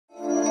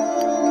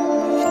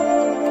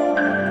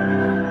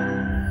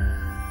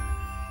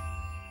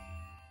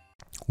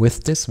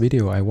With this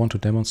video, I want to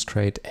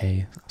demonstrate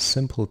a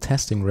simple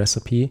testing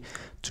recipe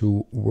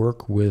to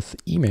work with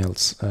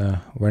emails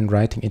when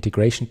writing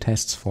integration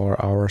tests for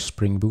our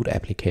Spring Boot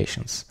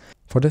applications.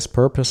 For this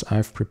purpose,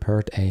 I've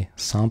prepared a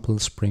sample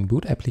Spring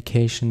Boot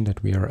application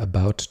that we are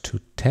about to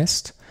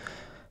test.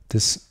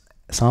 This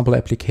sample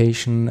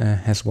application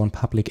has one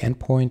public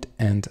endpoint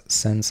and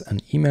sends an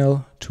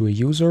email to a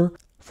user.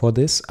 For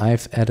this,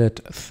 I've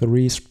added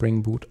 3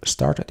 Spring Boot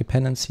starter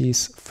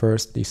dependencies.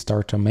 First, the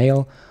starter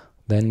mail,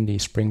 then the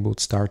Spring Boot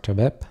starter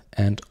web,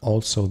 and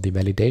also the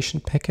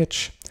validation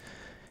package.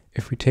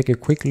 If we take a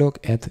quick look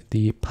at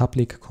the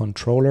public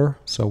controller,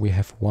 so we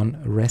have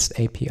one REST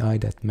API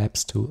that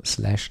maps to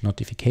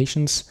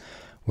 /notifications,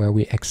 where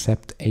we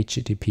accept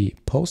HTTP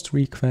post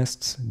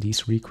requests.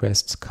 These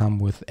requests come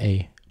with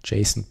a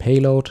JSON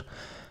payload.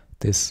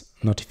 This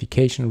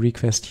notification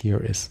request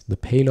here is the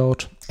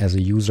payload. As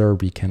a user,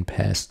 we can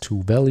pass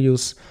 2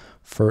 values.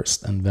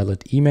 First, a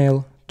valid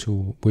email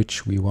to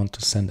which we want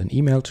to send an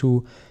email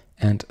to,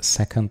 and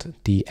second,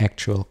 the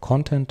actual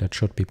content that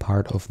should be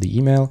part of the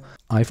email.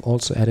 I've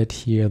also added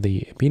here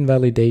the bean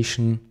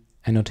validation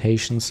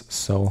annotations,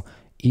 so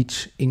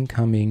each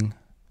incoming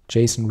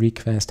JSON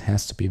request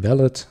has to be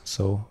valid.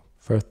 So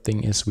first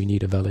thing is we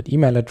need a valid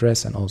email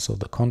address, and also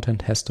the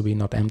content has to be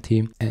not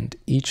empty. And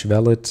each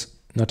valid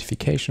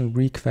notification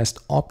request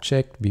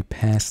object we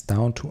pass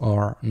down to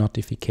our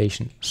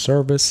notification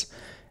service,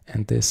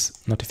 and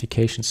this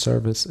notification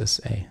service is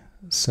a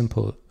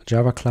simple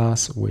Java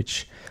class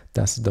which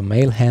does the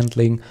mail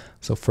handling.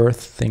 So first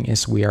thing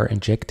is we are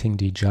injecting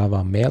the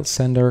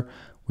JavaMailSender,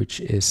 which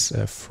is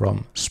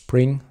from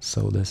Spring.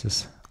 So this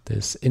is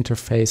this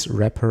interface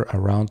wrapper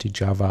around the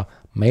Java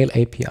Mail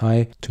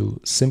API to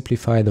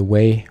simplify the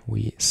way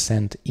we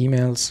send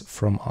emails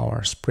from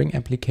our Spring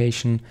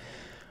application.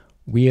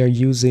 We are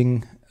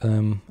using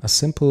a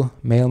simple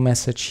mail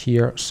message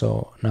here,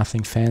 so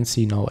nothing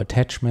fancy, no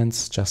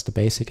attachments, just a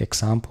basic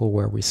example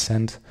where we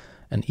send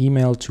an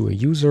email to a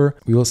user.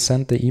 We will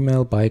send the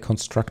email by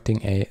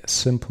constructing a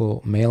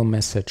simple mail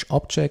message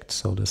object.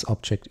 So this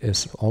object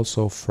is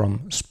also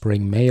from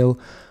Spring Mail.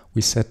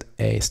 We set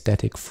a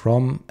static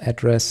from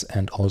address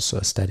and also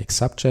a static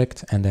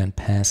subject, and then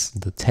pass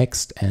the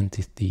text and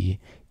the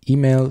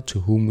email to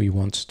whom we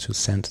want to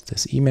send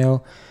this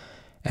email.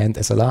 And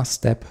as a last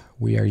step,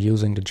 we are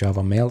using the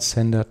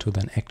JavaMailSender to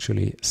then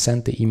actually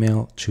send the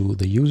email to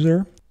the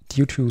user.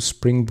 Due to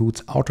Spring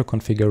Boot's auto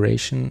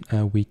configuration,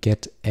 we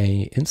get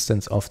an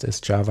instance of this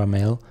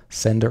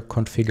JavaMailSender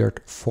configured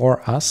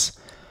for us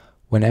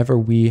whenever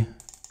we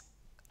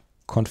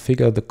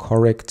configure the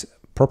correct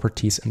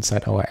properties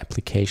inside our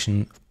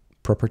application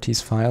properties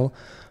file.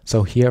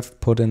 So here I've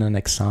put in an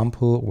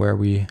example where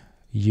we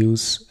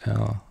use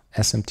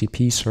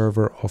SMTP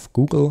server of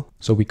Google.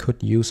 So we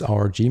could use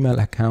our Gmail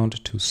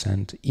account to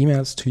send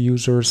emails to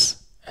users,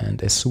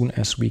 and as soon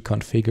as we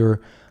configure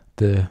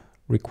the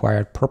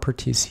required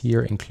properties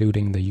here,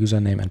 including the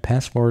username and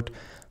password,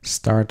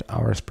 start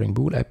our Spring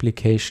Boot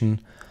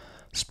application,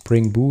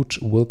 Spring Boot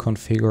will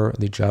configure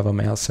the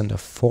JavaMailSender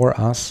for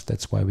us.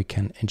 That's why we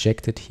can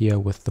inject it here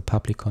with the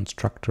public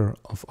constructor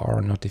of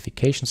our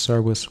notification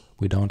service.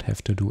 We don't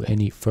have to do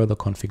any further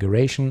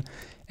configuration,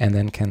 and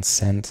then can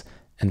send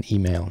an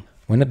email.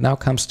 When it now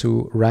comes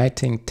to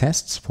writing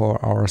tests for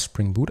our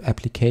Spring Boot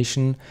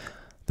application,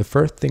 the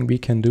first thing we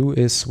can do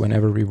is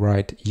whenever we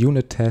write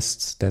unit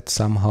tests that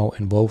somehow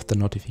involve the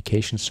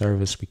notification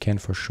service, we can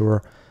for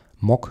sure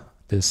mock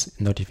this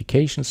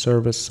notification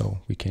service. So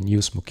we can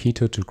use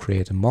Mockito to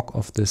create a mock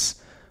of this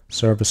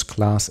service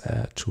class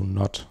to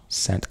not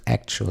send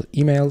actual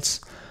emails.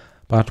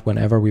 But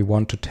whenever we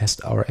want to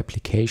test our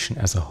application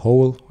as a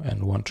whole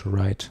and want to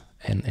write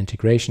an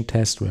integration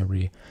test where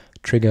we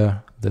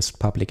trigger this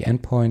public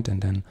endpoint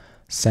and then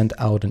send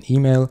out an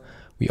email,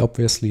 we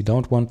obviously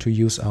don't want to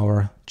use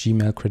our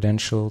Gmail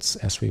credentials,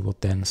 as we would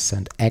then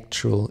send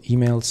actual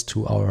emails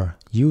to our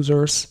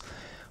users.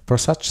 For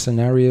such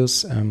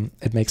scenarios,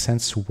 it makes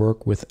sense to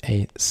work with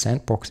a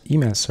Sandbox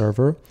email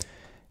server.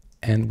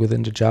 And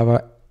within the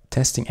Java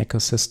testing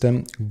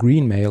ecosystem,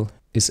 GreenMail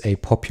is a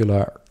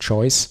popular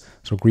choice.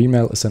 So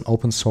GreenMail is an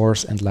open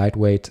source and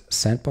lightweight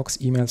Sandbox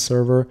email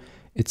server.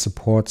 It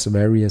supports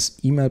various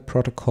email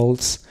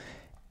protocols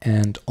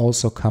and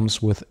also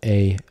comes with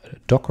a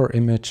Docker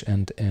image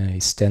and a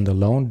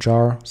standalone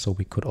jar. So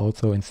we could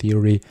also, in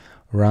theory,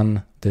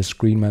 run this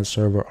GreenMail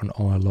server on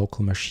our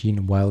local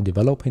machine while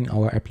developing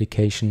our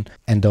application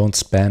and don't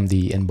spam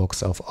the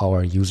inbox of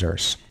our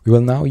users. We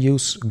will now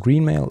use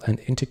GreenMail and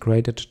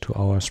integrate it to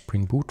our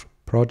Spring Boot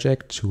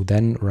project to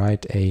then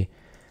write a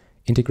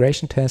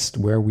integration test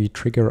where we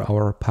trigger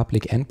our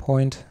public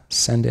endpoint,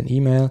 send an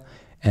email,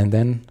 and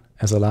then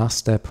as a last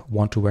step,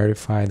 want to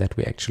verify that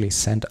we actually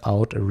sent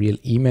out a real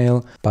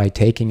email by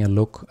taking a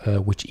look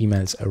which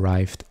emails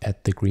arrived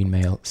at the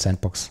GreenMail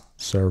Sandbox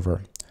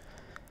server.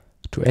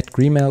 To add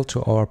GreenMail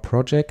to our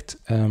project,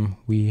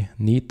 we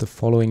need the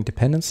following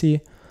dependency.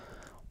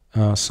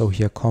 So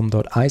here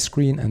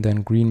com.iscreen and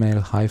then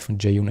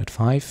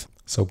GreenMail-JUnit5.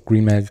 So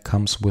GreenMail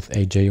comes with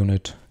a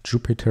JUnit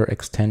Jupyter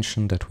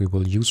extension that we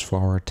will use for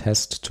our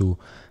test to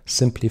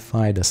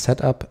simplify the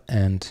setup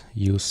and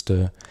use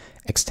the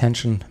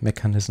extension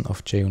mechanism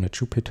of JUnit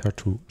Jupyter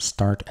to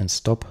start and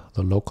stop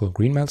the local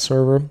GreenMail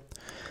server.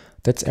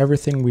 That's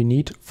everything we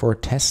need for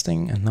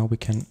testing, and now we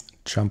can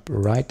jump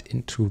right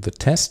into the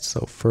test.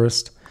 So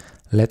first,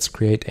 let's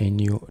create a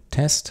new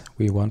test.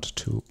 We want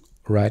to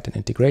write an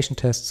integration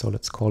test, so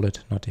let's call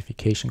it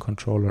notification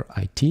controller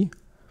IT.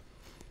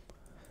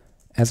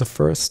 As a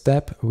first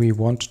step, we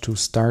want to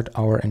start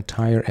our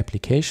entire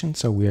application,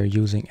 so we are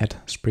using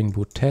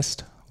 @springboot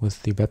test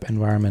with the web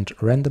environment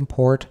random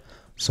port.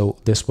 So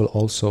this will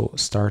also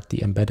start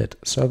the embedded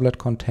servlet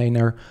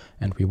container,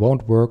 and we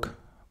won't work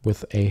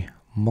with a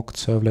mocked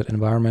servlet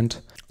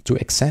environment. To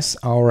access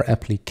our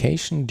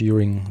application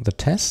during the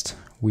test,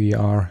 we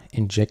are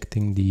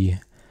injecting the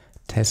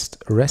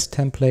test REST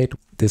template.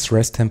 This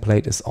REST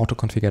template is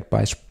auto-configured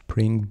by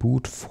Spring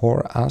Boot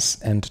for us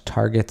and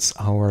targets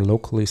our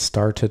locally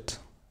started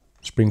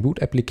Spring Boot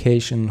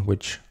application,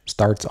 which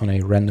starts on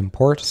a random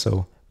port.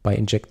 So by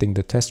injecting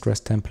the test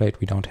REST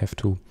template, we don't have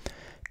to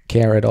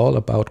care at all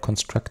about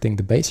constructing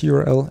the base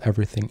URL.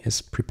 Everything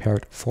is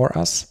prepared for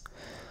us.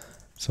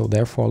 So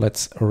therefore,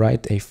 let's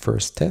write a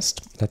first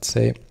test. Let's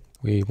say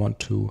we want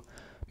to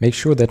make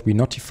sure that we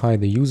notify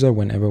the user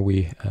whenever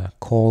we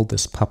call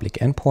this public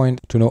endpoint.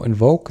 To now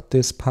invoke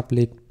this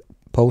public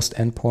post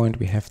endpoint,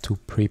 we have to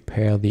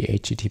prepare the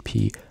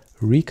HTTP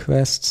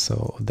request.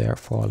 So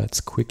therefore, let's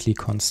quickly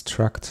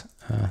construct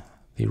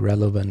the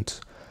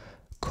relevant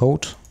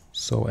code.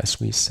 So as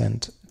we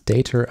send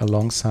data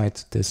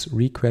alongside this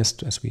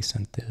request, as we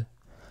send the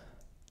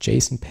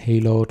JSON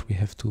payload, we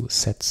have to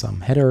set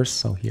some headers.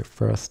 So here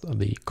first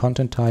the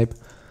content type.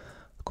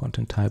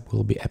 Content type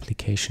will be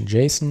application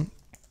JSON.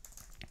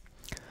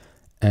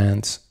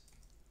 And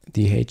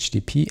the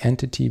HTTP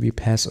entity we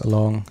pass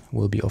along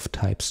will be of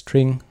type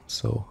string.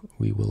 So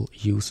we will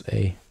use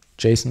a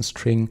JSON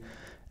string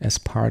as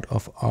part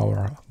of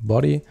our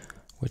body,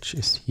 which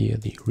is here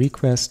the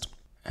request.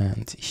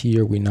 And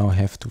here we now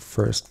have to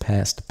first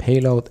pass the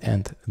payload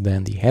and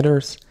then the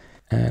headers.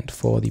 And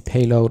for the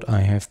payload,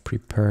 I have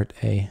prepared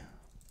a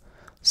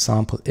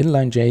sample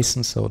inline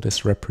JSON. So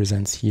this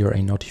represents here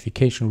a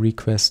notification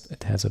request.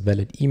 It has a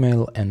valid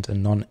email and a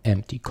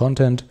non-empty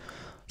content.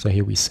 So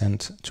here we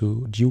send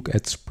to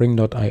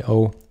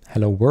duke@spring.io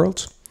hello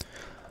world.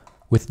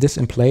 With this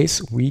in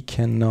place, we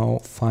can now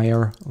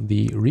fire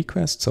the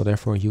request. So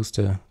therefore use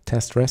the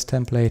test REST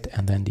template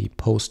and then the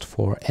post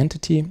for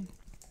entity.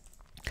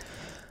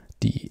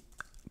 The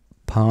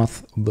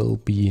path will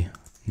be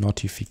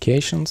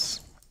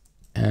notifications,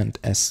 and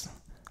as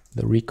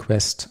the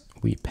request,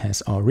 we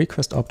pass our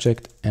request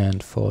object,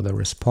 and for the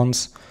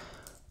response,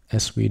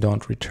 as we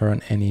don't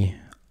return any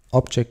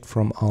object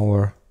from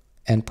our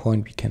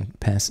endpoint, we can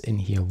pass in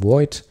here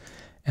void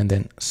and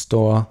then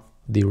store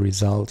the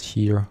result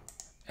here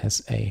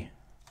as a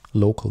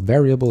local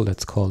variable.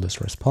 Let's call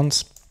this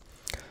response.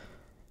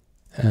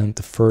 And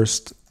the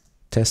first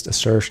test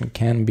assertion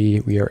can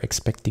be, we are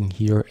expecting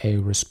here a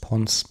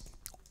response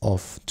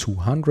of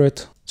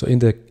 200. So in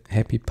the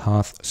happy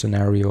path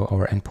scenario,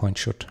 our endpoint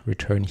should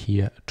return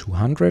here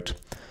 200.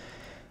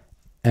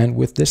 And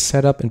with this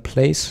setup in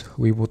place,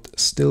 we would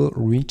still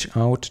reach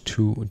out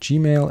to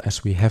Gmail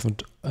as we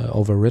haven't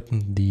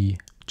overwritten the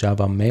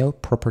JavaMail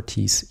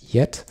properties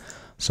yet.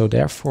 So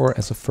therefore,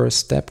 as a first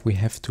step, we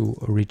have to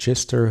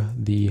register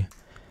the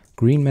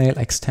GreenMail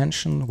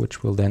extension,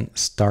 which will then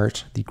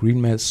start the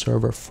GreenMail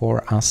server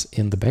for us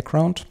in the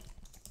background.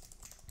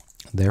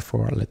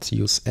 Therefore, let's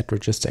use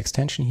 @register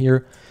extension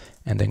here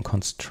and then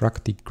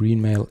construct the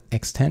GreenMail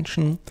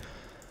extension.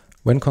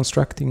 When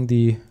constructing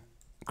the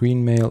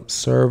GreenMail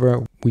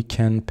server, we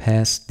can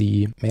pass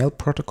the mail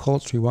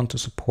protocols we want to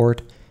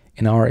support.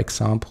 In our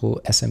example,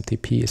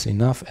 SMTP is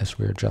enough as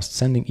we're just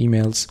sending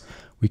emails.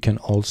 We can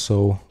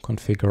also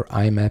configure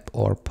IMAP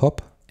or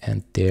POP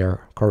and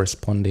their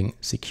corresponding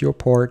secure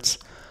ports.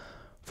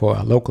 For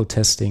local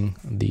testing,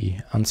 the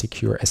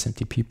unsecure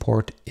SMTP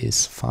port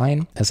is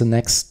fine. As a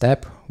next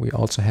step, we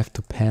also have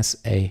to pass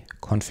a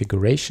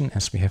configuration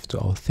as we have to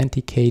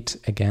authenticate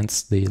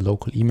against the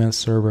local email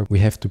server. We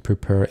have to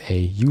prepare a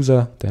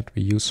user that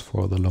we use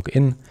for the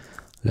login.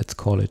 Let's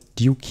call it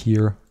Duke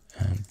here,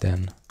 and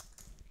then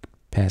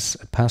pass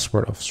a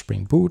password of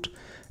Spring Boot.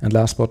 And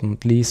last but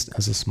not least,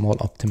 as a small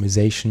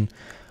optimization,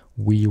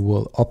 we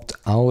will opt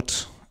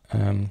out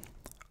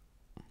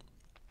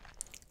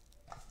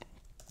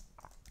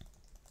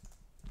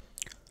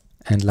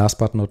and last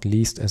but not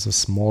least, as a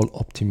small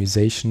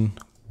optimization,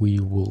 we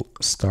will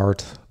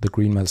start the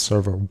GreenMail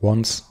server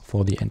once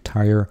for the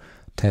entire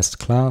test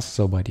class.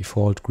 So by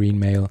default,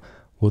 GreenMail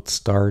would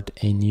start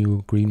a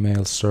new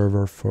GreenMail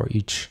server for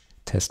each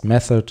test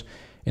method.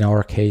 In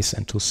our case,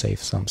 and to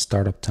save some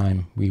startup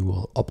time, we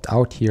will opt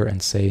out here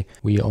and say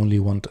we only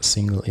want a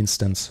single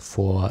instance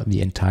for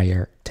the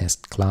entire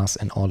test class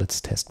and all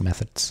its test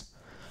methods.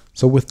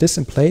 So with this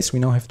in place, we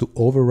now have to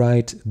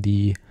override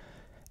the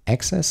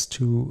access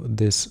to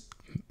this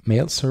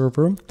mail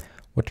server.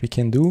 What we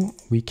can do,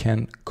 we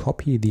can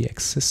copy the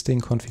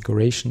existing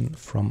configuration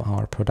from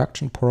our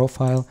production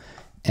profile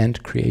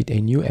and create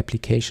a new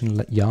application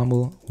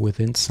YAML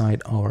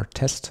inside our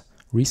test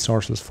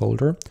resources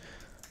folder.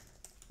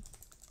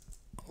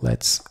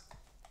 Let's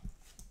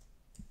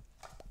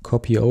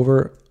copy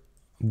over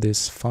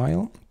this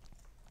file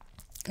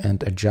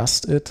and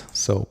adjust it.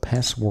 So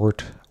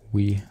password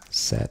we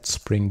set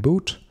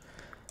springboot.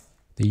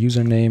 The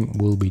username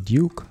will be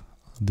Duke.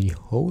 The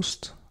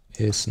host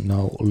is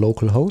now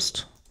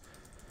localhost.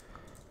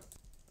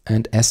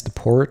 And as the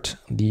port,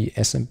 the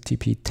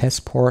SMTP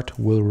test port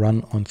will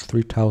run on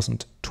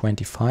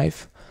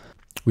 3025.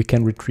 We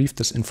can retrieve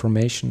this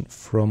information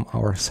from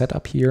our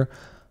setup here.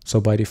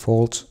 So by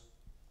default,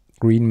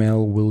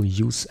 GreenMail will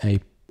use a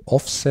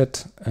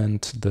offset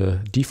and the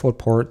default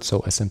port, so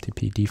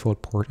SMTP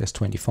default port is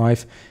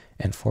 25,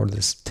 and for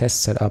this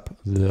test setup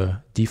the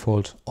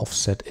default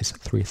offset is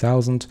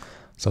 3000,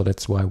 so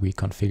that's why we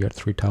configured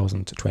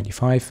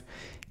 3025.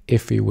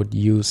 If we would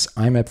use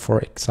IMAP,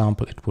 for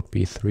example, it would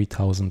be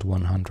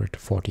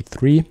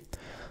 3143.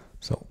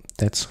 So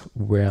that's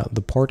where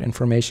the port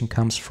information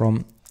comes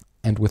from,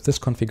 and with this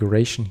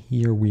configuration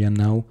here we are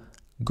now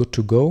good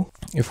to go.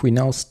 If we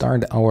now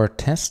start our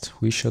test,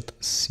 we should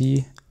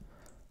see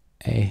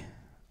a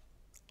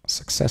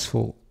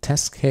successful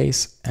test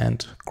case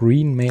and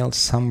GreenMail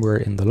somewhere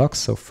in the logs.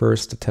 So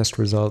first, the test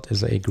result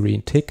is a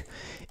green tick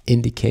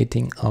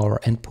indicating our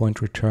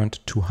endpoint returned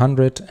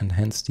 200, and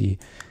hence the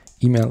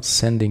email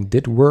sending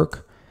did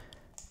work.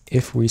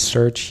 If we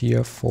search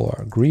here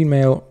for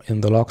GreenMail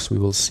in the logs, we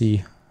will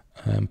see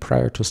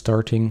prior to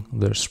starting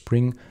the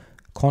Spring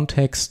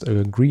context,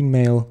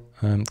 GreenMail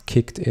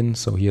kicked in.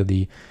 So here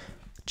the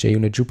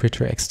JUnit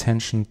Jupyter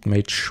extension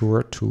made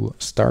sure to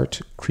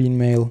start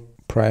GreenMail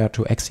prior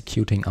to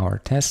executing our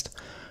test.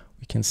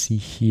 We can see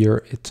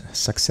here it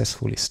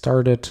successfully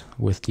started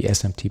with the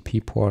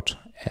SMTP port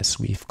as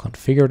we've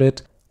configured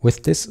it.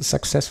 With this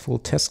successful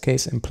test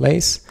case in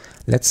place,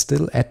 let's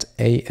still add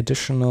an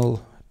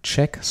additional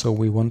check. So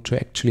we want to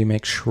actually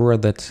make sure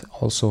that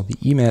also the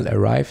email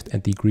arrived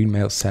at the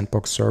GreenMail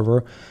Sandbox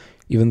server.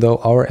 Even though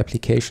our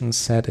application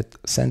said it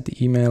sent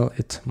the email,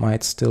 it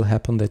might still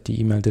happen that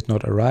the email did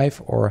not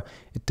arrive, or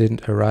it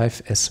didn't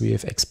arrive as we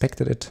have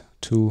expected it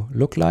to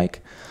look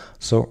like.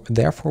 So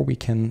therefore we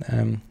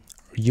can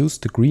use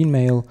the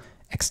GreenMail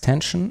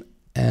extension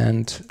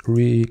and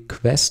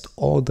request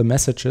all the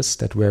messages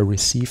that were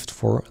received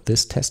for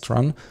this test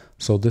run.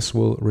 So this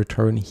will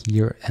return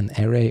here an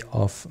array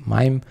of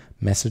MIME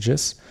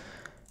messages,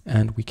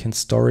 and we can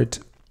store it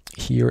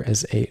here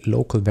as a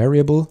local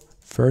variable.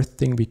 First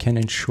thing we can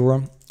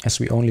ensure, as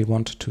we only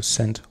want to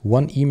send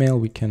one email,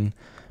 we can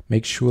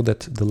make sure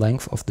that the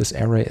length of this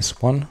array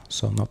is 1,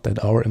 so not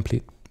that our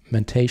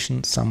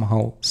implementation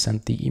somehow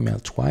sent the email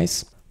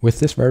twice.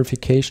 With this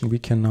verification, we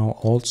can now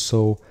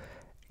also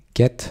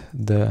get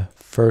the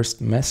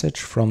first message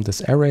from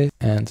this array,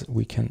 and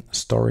we can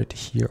store it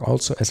here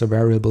also as a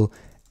variable,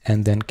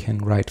 and then can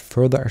write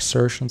further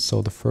assertions.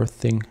 So the first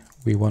thing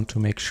we want to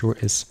make sure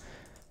is,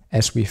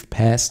 as we've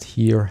passed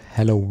here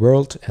hello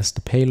world as the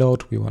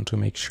payload, we want to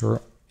make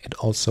sure it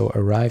also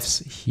arrives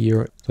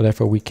here. So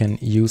therefore we can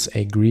use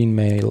a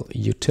GreenMail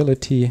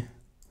utility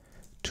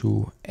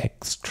to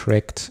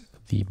extract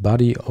the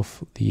body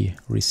of the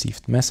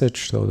received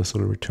message. So this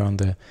will return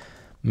the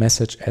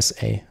message as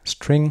a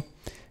string.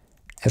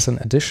 As an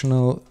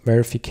additional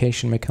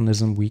verification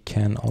mechanism, we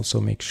can also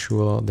make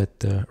sure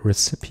that the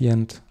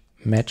recipient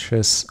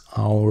matches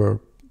our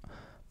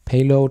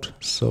payload.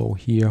 So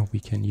here we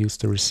can use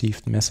the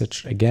received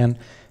message again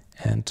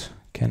and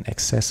can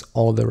access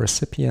all the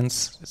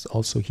recipients. It's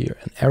also here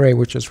an array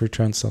which is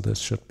returned, so this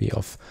should be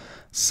of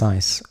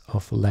size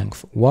of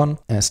length 1.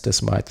 As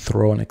this might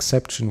throw an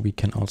exception, we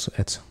can also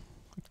add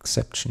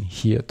exception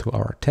here to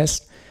our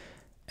test.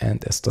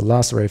 And as the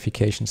last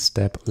verification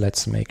step,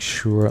 let's make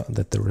sure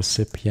that the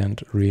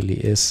recipient really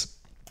is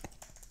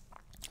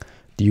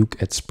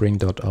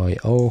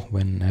duke@spring.io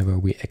whenever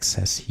we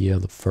access here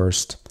the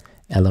first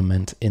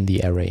element in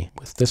the array.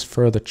 With this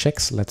further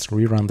checks, let's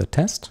rerun the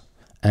test.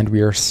 And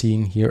we are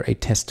seeing here a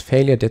test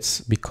failure.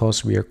 That's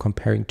because we are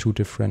comparing two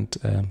different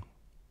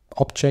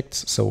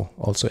objects. So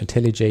also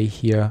IntelliJ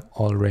here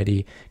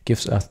already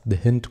gives us the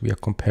hint we are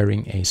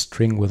comparing a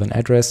string with an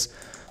address.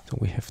 So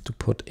we have to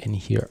put in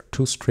here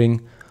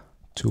toString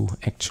to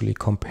actually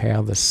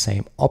compare the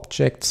same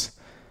objects.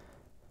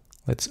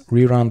 Let's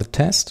rerun the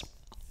test.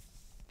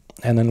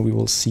 And then we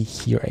will see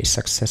here a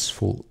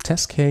successful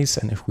test case.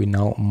 And if we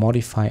now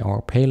modify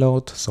our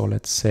payload, so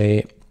let's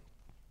say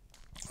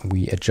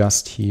we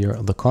adjust here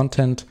the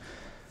content,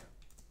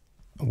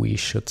 we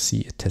should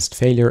see a test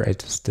failure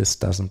as this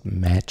doesn't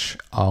match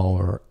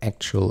our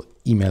actual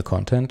email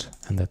content.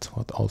 And that's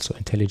what also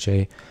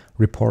IntelliJ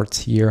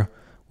reports here.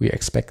 We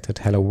expected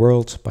hello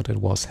world, but it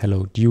was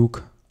hello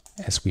Duke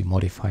as we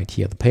modified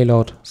here the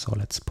payload. So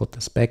let's put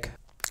this back.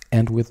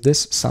 And with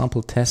this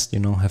sample test, you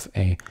now have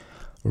a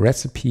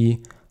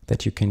recipe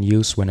that you can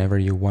use whenever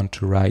you want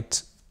to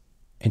write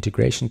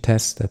integration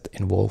tests that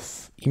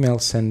involve email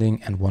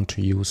sending and want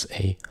to use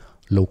a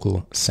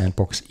local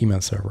Sandbox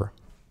email server.